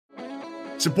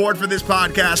Support for this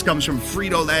podcast comes from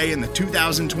Frito-Lay and the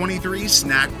 2023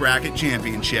 Snack Bracket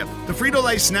Championship. The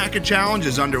Frito-Lay Snack-It Challenge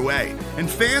is underway, and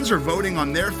fans are voting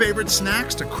on their favorite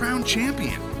snacks to crown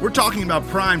champion. We're talking about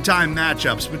prime-time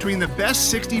matchups between the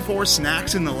best 64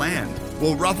 snacks in the land.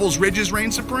 Will Ruffles Ridges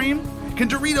reign supreme? Can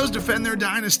Doritos defend their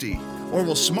dynasty? Or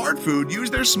will Smart Food use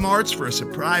their smarts for a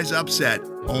surprise upset?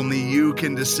 Only you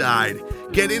can decide.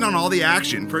 Get in on all the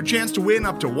action for a chance to win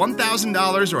up to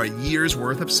 $1,000 or a year's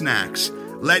worth of snacks.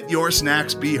 Let your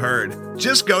snacks be heard.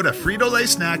 Just go to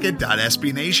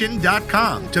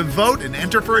fritolaysnacket.sbnation.com to vote and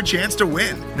enter for a chance to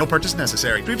win. No purchase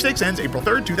necessary. Sweepstakes ends April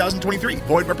 3rd, 2023.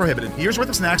 Void where prohibited. Year's worth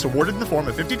of snacks awarded in the form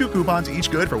of 52 coupons, each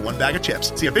good for one bag of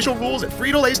chips. See official rules at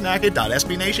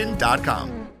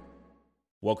fritolaysnacket.sbnation.com.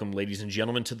 Welcome, ladies and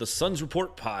gentlemen, to the Suns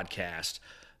Report podcast.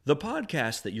 The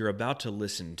podcast that you're about to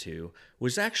listen to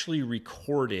was actually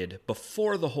recorded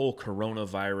before the whole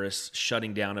coronavirus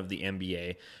shutting down of the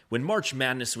NBA, when March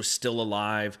Madness was still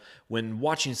alive, when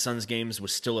watching Suns games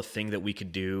was still a thing that we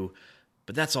could do.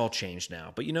 But that's all changed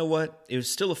now. But you know what? It was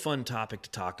still a fun topic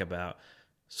to talk about,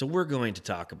 so we're going to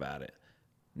talk about it.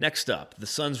 Next up, the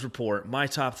Suns Report, my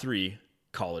top 3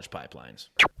 college pipelines.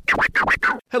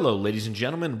 Hello, ladies and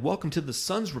gentlemen. Welcome to the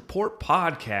Suns Report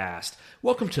podcast.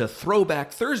 Welcome to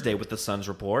Throwback Thursday with the Suns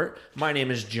Report. My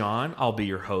name is John. I'll be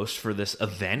your host for this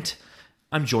event.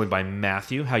 I'm joined by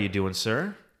Matthew. How you doing,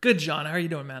 sir? Good, John. How are you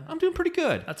doing, man? I'm doing pretty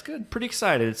good. That's good. Pretty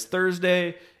excited. It's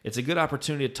Thursday. It's a good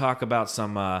opportunity to talk about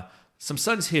some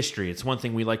Suns history. It's one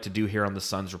thing we like to do here on the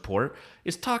Suns Report,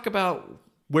 is talk about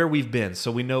where we've been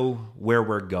so we know where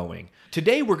we're going.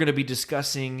 Today, we're going to be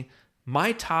discussing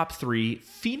my top 3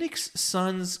 Phoenix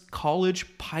Suns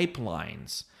college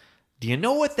pipelines. Do you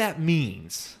know what that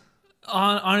means?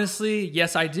 Honestly,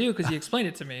 yes, I do, because you explained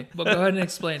it to me. But go ahead and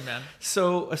explain, man.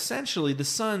 So essentially, the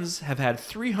Suns have had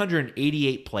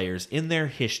 388 players in their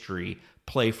history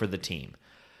play for the team.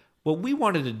 What we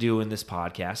wanted to do in this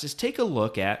podcast is take a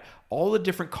look at all the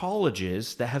different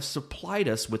colleges that have supplied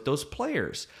us with those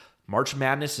players. March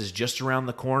Madness is just around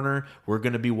the corner. We're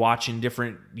going to be watching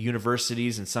different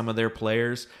universities and some of their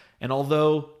players. And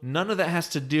although none of that has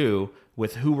to do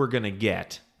with who we're going to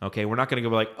get, okay, we're not going to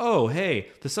go like, oh, hey,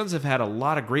 the Suns have had a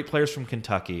lot of great players from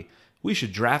Kentucky. We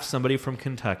should draft somebody from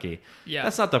Kentucky. Yeah.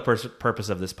 That's not the purpose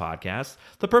of this podcast.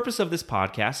 The purpose of this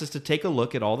podcast is to take a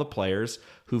look at all the players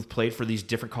who've played for these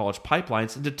different college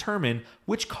pipelines and determine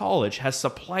which college has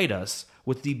supplied us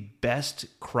with the best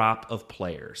crop of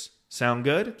players. Sound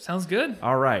good? Sounds good.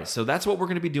 All right, so that's what we're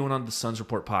going to be doing on the Suns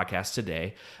Report podcast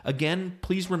today. Again,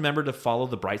 please remember to follow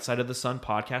the Bright Side of the Sun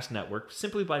podcast network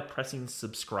simply by pressing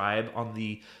subscribe on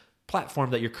the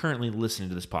platform that you're currently listening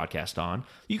to this podcast on.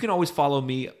 You can always follow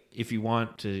me if you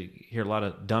want to hear a lot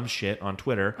of dumb shit on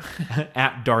Twitter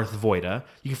at Darth Voida.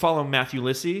 You can follow Matthew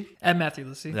Lissy. At Matthew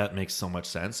Lissy. That makes so much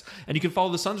sense. And you can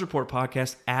follow the Suns Report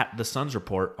podcast at the Suns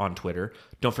Report on Twitter.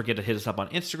 Don't forget to hit us up on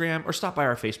Instagram or stop by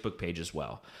our Facebook page as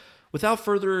well. Without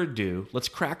further ado, let's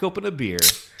crack open a beer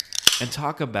and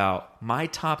talk about my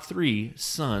top 3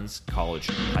 Suns college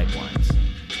pipelines.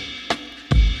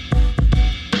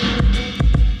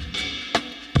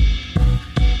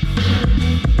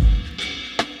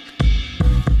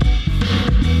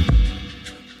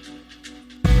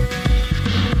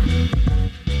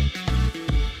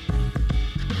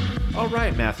 All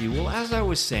right, Matthew. Well, as I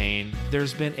was saying,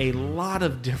 there's been a lot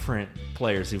of different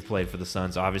players who've played for the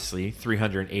Suns, obviously,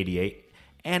 388,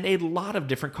 and a lot of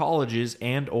different colleges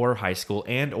and or high school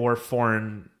and or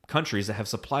foreign countries that have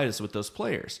supplied us with those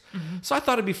players. Mm-hmm. So I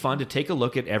thought it'd be fun to take a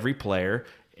look at every player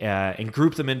and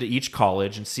group them into each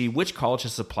college and see which college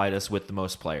has supplied us with the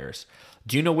most players.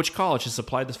 Do you know which college has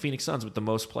supplied the Phoenix Suns with the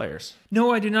most players?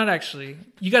 No, I do not actually.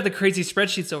 You got the crazy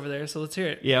spreadsheets over there, so let's hear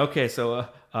it. Yeah, okay, so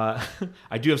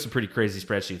I do have some pretty crazy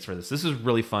spreadsheets for this. This is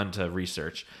really fun to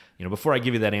research. You know, before I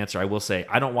give you that answer, I will say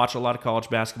I don't watch a lot of college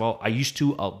basketball. I used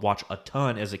to watch a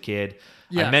ton as a kid.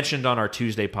 Yeah. I mentioned on our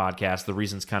Tuesday podcast the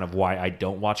reasons kind of why I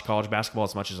don't watch college basketball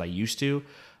as much as I used to.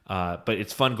 But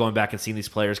it's fun going back and seeing these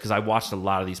players because I watched a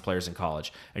lot of these players in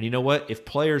college. And you know what? If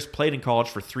players played in college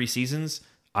for 3 seasons,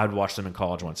 I'd watch them in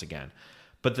college once again.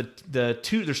 But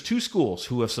there's 2 schools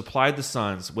who have supplied the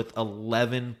Suns with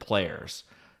 11 players.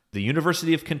 The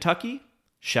University of Kentucky,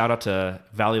 shout out to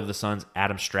Valley of the Suns,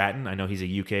 Adam Stratton. I know he's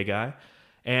a UK guy.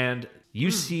 And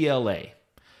UCLA.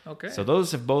 Okay. So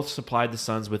those have both supplied the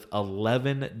Suns with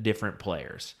 11 different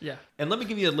players. Yeah. And let me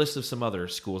give you a list of some other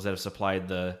schools that have supplied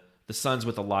the Suns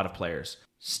with a lot of players.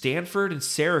 Stanford and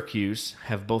Syracuse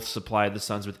have both supplied the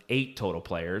Suns with 8 total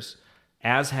players,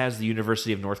 as has the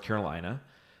University of North Carolina.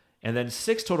 And then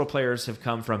 6 total players have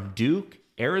come from Duke,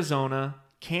 Arizona,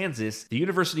 Kansas, the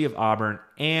University of Auburn,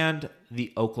 and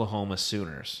the Oklahoma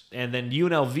Sooners. And then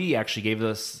UNLV actually gave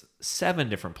us 7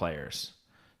 different players.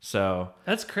 So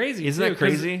That's crazy. Isn't that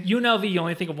crazy? UNLV, you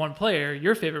only think of one player,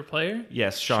 your favorite player.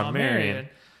 yes, Sean Marion.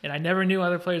 And I never knew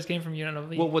other players came from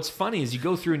UNLV. Well, what's funny is you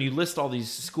go through and you list all these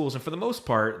schools, and for the most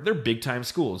part, they're big-time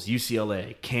schools.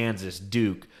 UCLA, Kansas,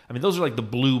 Duke. I mean, those are like the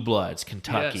blue bloods,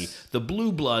 Kentucky, Yes. the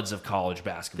blue bloods of college they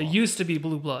basketball. used to be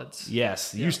Blue Bloods.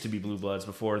 Yes, used to be blue bloods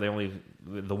before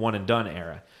the one and done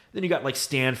era. Then you got like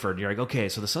Stanford. You're like, okay,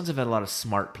 so the Suns have had a lot of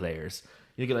smart players.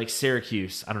 You get like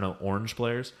Syracuse, I don't know, orange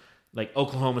players. Like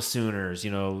Oklahoma Sooners,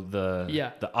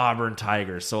 the Auburn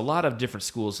Tigers. So a lot of different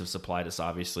schools have supplied us,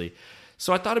 obviously.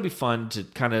 So I thought it'd be fun to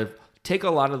kind of take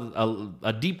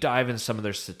a deep dive into some of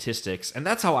their statistics, and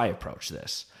that's how I approach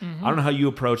this. I don't know how you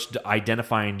approached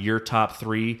identifying your top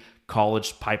 3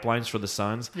 college pipelines for the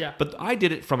Suns, but I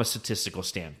did it from a statistical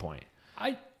standpoint.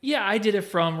 I did it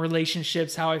from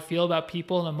relationships, how I feel about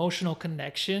people, and emotional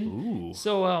connection. Ooh.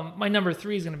 So my number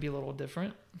 3 is going to be a little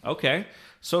different. Okay,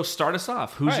 so start us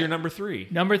off. Who's your number 3?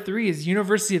 Number 3 is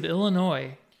University of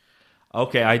Illinois.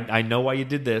 Okay, I know why you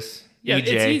did this. Yeah,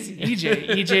 EJ. it's easy.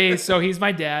 EJ, so he's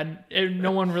my dad. No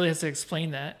one really has to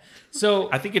explain that. So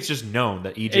I think it's just known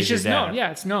that EJ it's is your just dad. known. Yeah,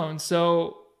 it's known.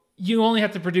 So you only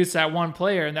have to produce that one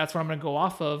player, and that's what I'm going to go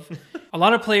off of. A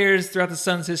lot of players throughout the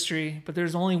Suns' history, but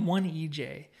there's only one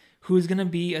EJ who is going to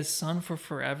be a Sun for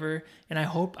forever, and I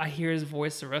hope I hear his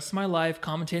voice the rest of my life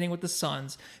commentating with the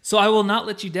Suns. So I will not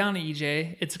let you down,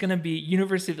 EJ. It's going to be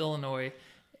University of Illinois,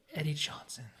 Eddie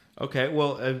Johnson. Okay,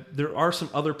 well, there are some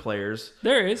other players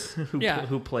There is.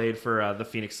 who played for the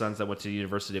Phoenix Suns that went to the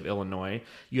University of Illinois.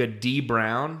 You had D.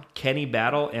 Brown, Kenny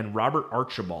Battle, and Robert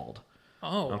Archibald.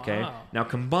 Oh, Okay, wow. now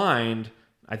combined,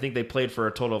 I think they played for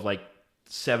a total of like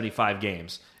 75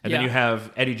 games. And then Yeah. you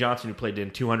have Eddie Johnson, who played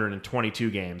in 222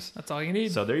 games. That's all you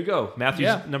need. So there you go. Matthew's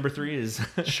Yeah. number 3 is...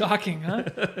 Shocking, huh?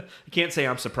 I can't say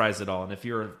I'm surprised at all. And if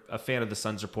you're a fan of the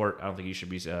Suns Report, I don't think you should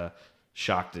be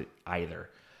shocked at either.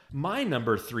 My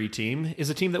number 3 team is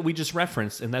a team that we just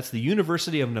referenced, and that's the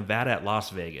University of Nevada at Las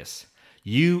Vegas,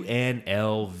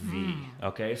 UNLV.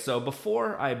 Okay, so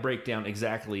before I break down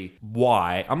exactly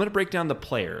why, I'm going to break down the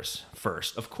players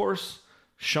first. Of course,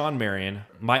 Sean Marion,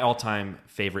 my all-time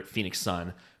favorite Phoenix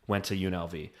Sun, went to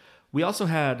UNLV. We also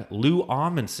had Lou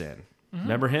Amundsen.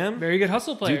 Remember him? Very good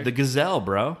hustle player. Dude, the Gazelle,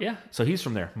 bro. Yeah. So he's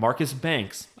from there. Marcus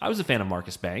Banks. I was a fan of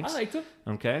Marcus Banks. I liked him.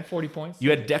 Okay. 40 points. You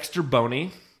had Dexter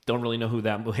Boney. Don't really know who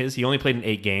that is. He only played in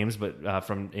 8 games, but in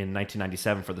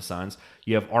 1997 for the Suns.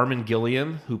 You have Armin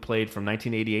Gilliam, who played from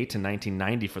 1988 to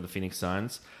 1990 for the Phoenix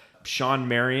Suns. Sean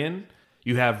Marion.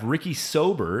 You have Ricky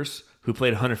Sobers, who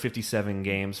played 157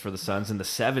 games for the Suns in the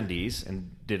 70s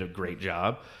and did a great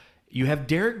job. You have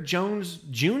Derek Jones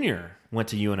Jr. went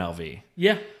to UNLV.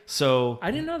 Yeah. So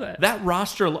I didn't know that. That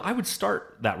roster, I would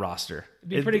start that roster. It'd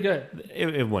be pretty good.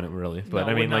 It wouldn't really, but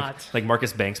No, I mean, it would like not.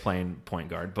 Marcus Banks playing point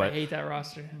guard. I But hate that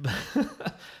roster.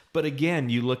 but again,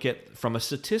 you look at from a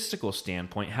statistical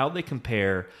standpoint how they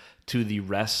compare to the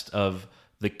rest of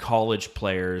the college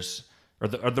players or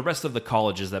the rest of the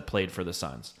colleges that played for the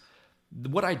Suns.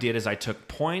 What I did is I took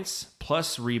points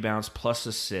plus rebounds plus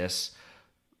assists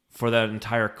for that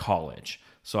entire college.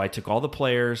 So I took all the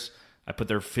players, I put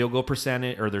their field goal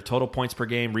percentage or their total points per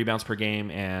game, rebounds per game,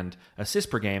 and assists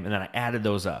per game, and then I added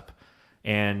those up.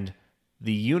 And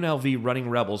the UNLV Running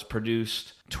Rebels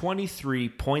produced 23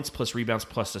 points plus rebounds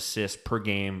plus assists per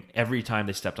game every time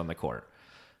they stepped on the court.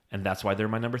 And that's why they're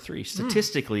my number 3.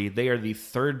 Statistically, they are the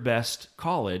 3rd best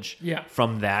college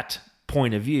from that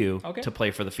point of view to play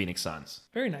for the Phoenix Suns.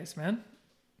 Very nice, man.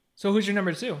 So who's your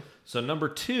number 2? So number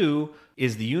 2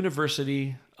 is the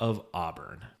University of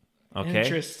Auburn. Okay.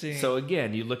 Interesting. So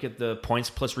again, you look at the points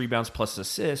plus rebounds plus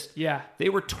assists. Yeah. They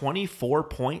were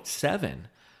 24.7.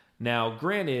 Now,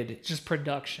 granted, Just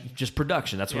production.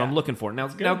 That's what I'm looking for. Now,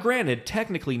 granted,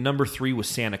 technically number 3 was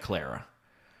Santa Clara.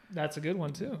 That's a good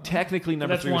one, too. Technically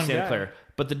number That's 3 was one Santa guy. Clara.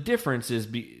 But the difference is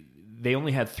they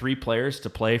only had 3 players to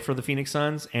play for the Phoenix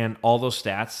Suns, and all those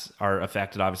stats are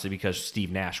affected, obviously, because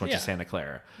Steve Nash went to Santa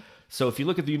Clara. So if you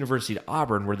look at the University of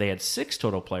Auburn, where they had 6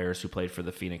 total players who played for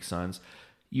the Phoenix Suns,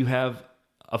 you have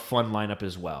a fun lineup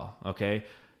as well, okay?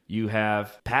 You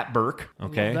have Pat Burke,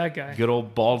 okay? Love that guy. Good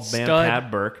old bald man Stud.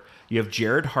 Pat Burke. You have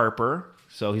Jared Harper.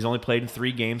 So he's only played in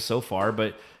 3 games so far,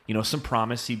 but, some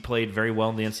promise. He played very well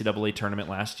in the NCAA tournament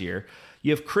last year.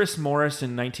 You have Chris Morris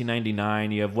in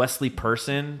 1999. You have Wesley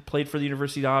Person, played for the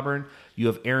University of Auburn. You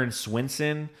have Aaron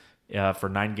Swinson for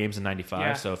 9 games in 95.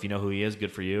 Yeah. So if you know who he is,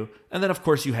 good for you. And then, of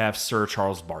course, you have Sir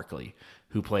Charles Barkley,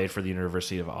 who played for the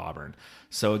University of Auburn.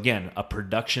 So again, a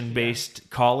production-based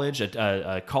college,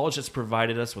 a college that's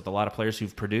provided us with a lot of players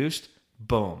who've produced.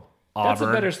 Boom. Auburn, That's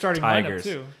a better starting Tigers. lineup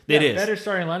too. It is. Better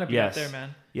starting lineup Yes. out there,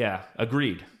 man. Yeah,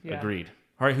 agreed. Yeah. Agreed.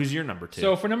 All right, who's your number 2?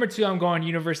 So for number 2, I'm going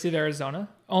University of Arizona,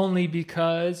 only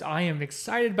because I am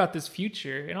excited about this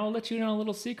future, and I'll let you know a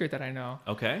little secret that I know.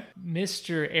 Okay.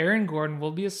 Mr. Aaron Gordon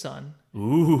will be a Son.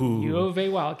 Ooh. U of A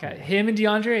Wildcat. Him and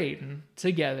DeAndre Ayton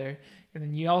together. And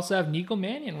then you also have Nico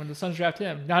Mannion when the Suns draft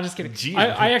him. No, just kidding. Gee.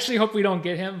 I actually hope we don't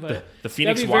get him, but The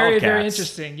Phoenix that'd be very, very Wildcats.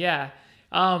 interesting. Yeah.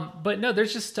 But no,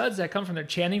 there's just studs that come from there.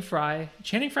 Channing Frye.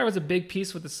 Channing Frye was a big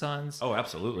piece with the Suns. Oh,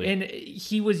 absolutely. And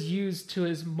he was used to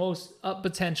his most up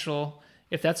potential,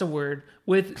 if that's a word,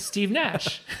 with Steve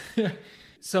Nash.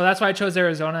 So that's why I chose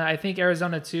Arizona. I think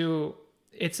Arizona, too,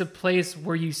 it's a place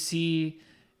where you see,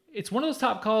 it's one of those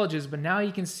top colleges, but now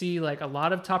you can see like a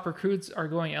lot of top recruits are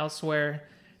going elsewhere.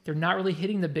 They're not really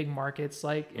hitting the big markets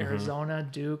like Arizona,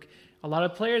 Duke. A lot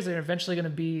of players are eventually going to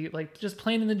be like just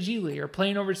playing in the G League or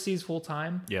playing overseas full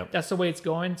time. Yep. That's the way it's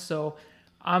going. So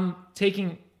I'm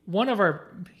taking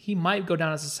he might go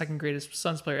down as the second greatest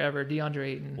Suns player ever, DeAndre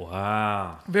Ayton.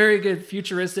 Wow. Very good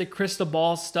futuristic crystal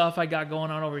ball stuff I got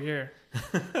going on over here.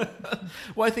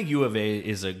 Well, I think U of A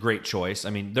is a great choice. I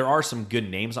mean, there are some good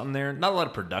names on there. Not a lot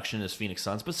of production as Phoenix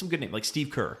Suns, but some good names like Steve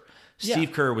Kerr.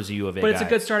 Steve Kerr was a U of A But guy. it's a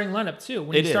good starting lineup too.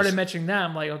 When It you started is. mentioning that,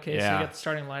 I'm like, okay, so Yeah. you got the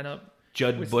starting lineup.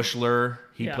 Judd Bushler,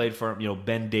 he Yeah. played for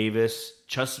Ben Davis,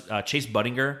 Chase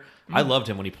Budinger. I loved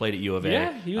him when he played at U of A.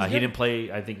 Yeah, he was he good. didn't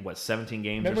play, I think, 17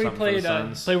 games Remember or he something for the played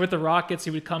Suns. played with the Rockets.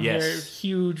 He would come Yes. there,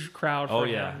 huge crowd for Oh,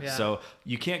 him. yeah. So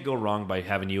you can't go wrong by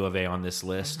having U of A on this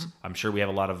list. I'm sure we have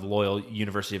a lot of loyal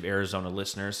University of Arizona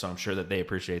listeners, so I'm sure that they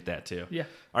appreciate that too. Yeah.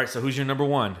 All right, so who's your number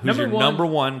 1? Who's Number your one- number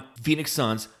 1 Phoenix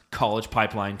Suns college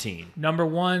pipeline team? Number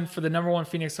 1 for the number 1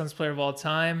 Phoenix Suns player of all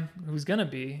time, who's going to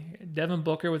be Devin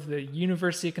Booker with the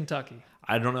University of Kentucky.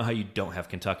 I don't know how you don't have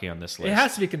Kentucky on this list. It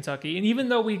has to be Kentucky. And even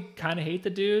though we kind of hate the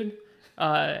dude,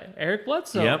 Eric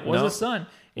Bledsoe was a Sun.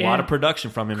 A lot of production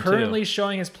from him Currently too.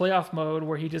 showing his playoff mode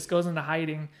where he just goes into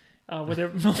hiding with the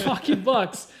Milwaukee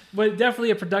Bucks. But definitely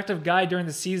a productive guy during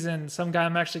the season. Some guy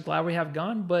I'm actually glad we have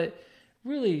gone. But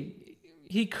really,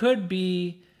 he could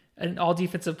be an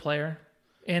all-defensive player.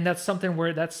 And that's something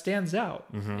where that stands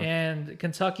out. Mm-hmm. And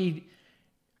Kentucky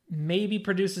maybe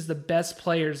produces the best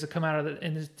players to come out of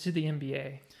into the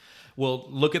NBA. Well,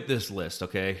 look at this list,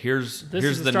 okay? Here's is the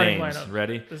the starting names. lineup.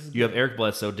 Ready? This is You have Eric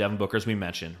Bledsoe, Devin Booker, as we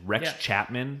mentioned, Rex Yeah.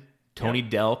 Chapman, Tony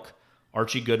Delk,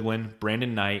 Archie Goodwin,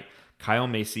 Brandon Knight, Kyle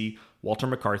Macy, Walter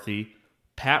McCarthy,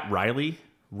 Pat Riley,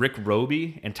 Rick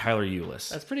Roby, and Tyler Ulis.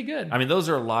 That's pretty good. I mean, those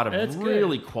are a lot of That's good.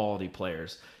 really quality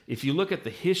players. If you look at the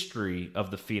history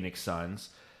of the Phoenix Suns,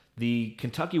 the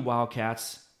Kentucky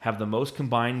Wildcats have the most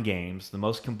combined games, the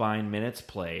most combined minutes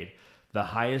played, the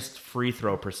highest free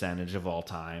throw percentage of all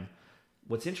time.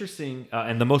 What's interesting,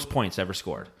 and the most points ever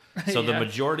scored. So the Yeah.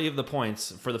 majority of the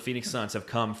points for the Phoenix Suns have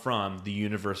come from the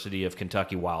University of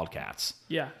Kentucky Wildcats.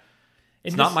 Yeah.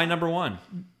 It's not my number 1.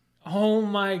 Oh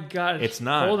my gosh. It's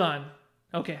not. Hold on.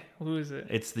 Okay. Who is it?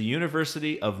 It's the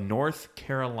University of North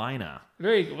Carolina.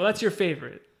 Very good. Well, that's your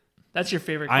favorite. That's your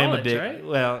favorite I college, am a big, right?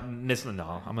 well,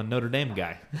 no, I'm a Notre Dame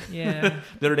guy. Yeah.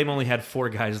 Notre Dame only had 4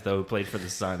 guys, though, who played for the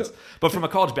Suns. But from a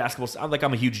college basketball,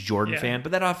 I'm a huge Jordan Yeah. fan,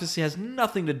 but that obviously has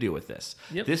nothing to do with this.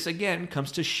 Yep. This, again,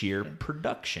 comes to sheer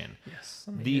production. Yes.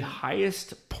 The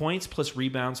highest points plus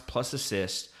rebounds plus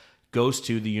assists goes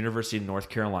to the University of North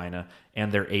Carolina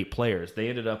and their 8 players. They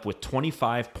ended up with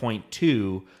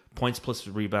 25.2 points plus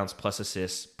rebounds plus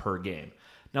assists per game.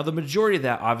 Now, the majority of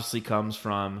that obviously comes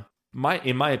from,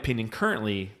 in my opinion,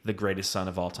 currently the greatest Sun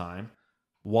of all time,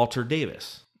 Walter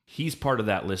Davis. He's part of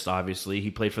that list, obviously.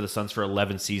 He played for the Suns for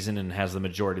 11 seasons and has the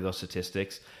majority of those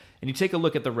statistics. And you take a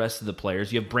look at the rest of the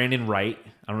players. You have Brandon Wright.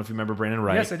 I don't know if you remember Brandon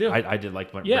Wright. Yes, I do. I did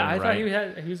like Brandon Yeah, I Wright.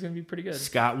 thought he was going to be pretty good.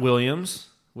 Scott Williams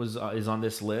is on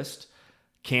this list.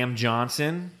 Cam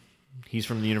Johnson, he's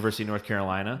from the University of North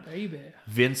Carolina. Baby.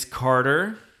 Vince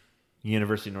Carter,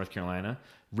 University of North Carolina.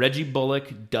 Reggie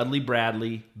Bullock, Dudley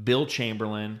Bradley, Bill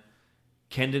Chamberlain,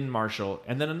 Kendon Marshall,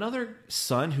 and then another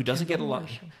son who doesn't get a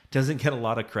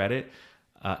lot of credit,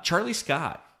 Charlie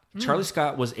Scott. Charlie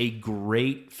Scott was a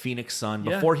great Phoenix Sun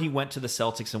before he went to the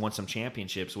Celtics and won some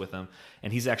championships with them.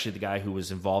 And he's actually the guy who was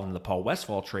involved in the Paul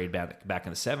Westphal trade back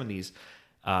in the 70s.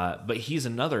 But he's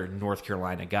another North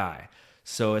Carolina guy.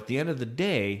 So at the end of the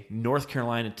day, North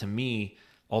Carolina, to me,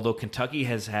 although Kentucky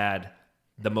has had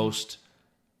the most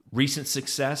recent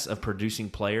success of producing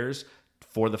players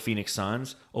for the Phoenix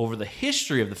Suns, over the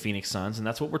history of the Phoenix Suns, and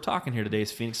that's what we're talking here today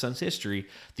is Phoenix Suns history,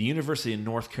 the University of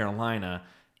North Carolina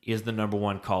is the number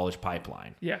one college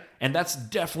pipeline. Yeah. And that's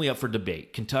definitely up for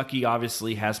debate. Kentucky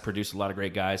obviously has produced a lot of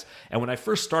great guys. And when I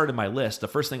first started my list, the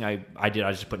first thing I did,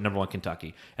 I just put number one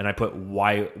Kentucky. And I put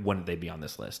why wouldn't they be on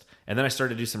this list? And then I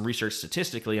started to do some research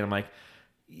statistically, and I'm like,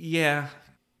 yeah,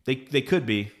 they could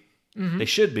be. Mm-hmm. They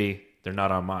should be. They're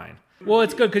not on mine. Well,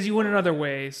 it's good because you went another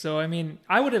way. So, I mean,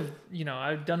 I would have,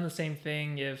 I've done the same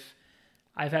thing if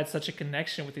I've had such a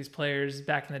connection with these players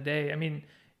back in the day. I mean,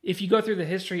 if you go through the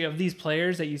history of these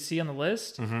players that you see on the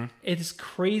list, it's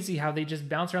crazy how they just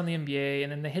bounce around the NBA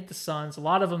and then they hit the Suns. A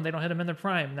lot of them, they don't hit them in their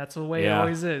prime. That's the way it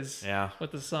always is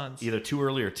with the Suns. Either too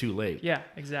early or too late. Yeah,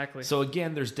 exactly. So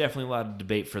again, there's definitely a lot of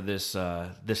debate for this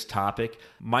this topic.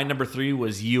 My number 3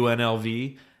 was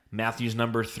UNLV. Matthew's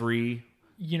number 3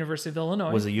 University of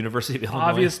Illinois. Was the University of Illinois.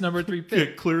 Obvious number 3 pick.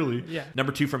 Yeah, clearly. Yeah.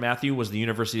 Number 2 for Matthew was the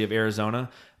University of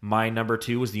Arizona. My number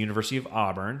 2 was the University of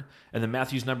Auburn. And then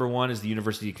Matthew's number 1 is the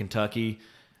University of Kentucky.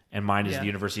 And mine is the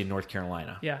University of North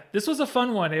Carolina. Yeah. This was a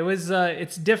fun one. It was,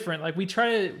 it's different. Like, we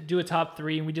try to do a top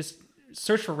 3 and we just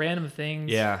search for random things.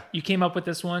 Yeah. You came up with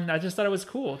this one. I just thought it was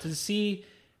cool to see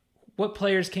what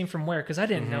players came from where, because I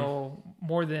didn't know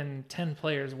more than 10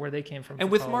 players where they came from.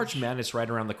 And with college. March Madness right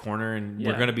around the corner, and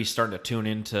we're going to be starting to tune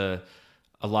into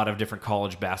a lot of different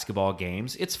college basketball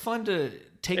games, it's fun to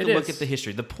take a look at the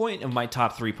history. The point of my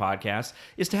top 3 podcast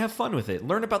is to have fun with it.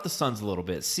 Learn about the Suns a little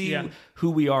bit. See who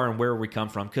we are and where we come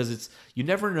from, because you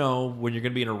never know when you're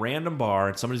going to be in a random bar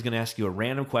and somebody's going to ask you a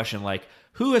random question like,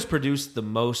 who has produced the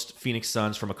most Phoenix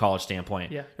Suns from a college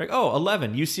standpoint? Yeah. Like,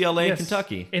 11, UCLA,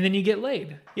 Kentucky. And then you get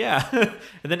laid. Yeah.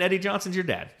 And then Eddie Johnson's your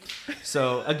dad.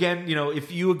 So again,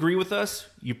 if you agree with us,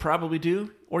 you probably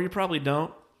do, or you probably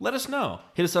don't. Let us know.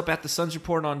 Hit us up at the Suns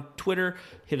Report on Twitter.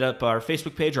 Hit up our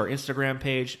Facebook page, our Instagram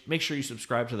page. Make sure you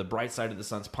subscribe to the Bright Side of the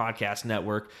Suns podcast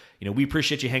network. We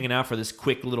appreciate you hanging out for this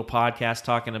quick little podcast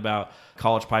talking about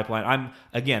college pipeline.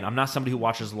 I'm not somebody who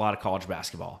watches a lot of college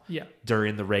basketball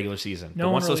during the regular season.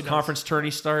 But once those conference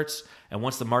tourneys starts and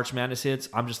once the March Madness hits,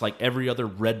 I'm just like every other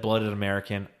red-blooded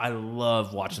American. I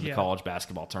love watching the college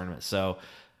basketball tournament. So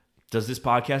does this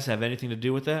podcast have anything to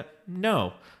do with that?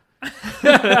 No.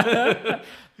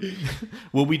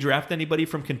 Will we draft anybody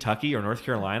from Kentucky or North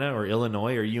Carolina or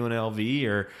Illinois or UNLV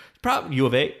or probably U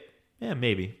of A? Yeah,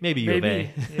 maybe U of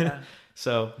A. Yeah.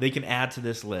 So they can add to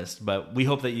this list. But we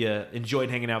hope that you enjoyed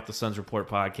hanging out with the Suns Report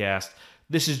podcast.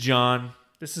 This is John.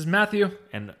 This is Matthew.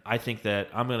 And I think that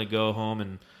I'm going to go home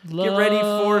and get ready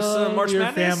for some March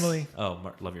Madness. Family.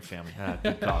 Oh, love your family.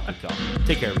 Good call.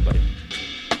 Take care, everybody.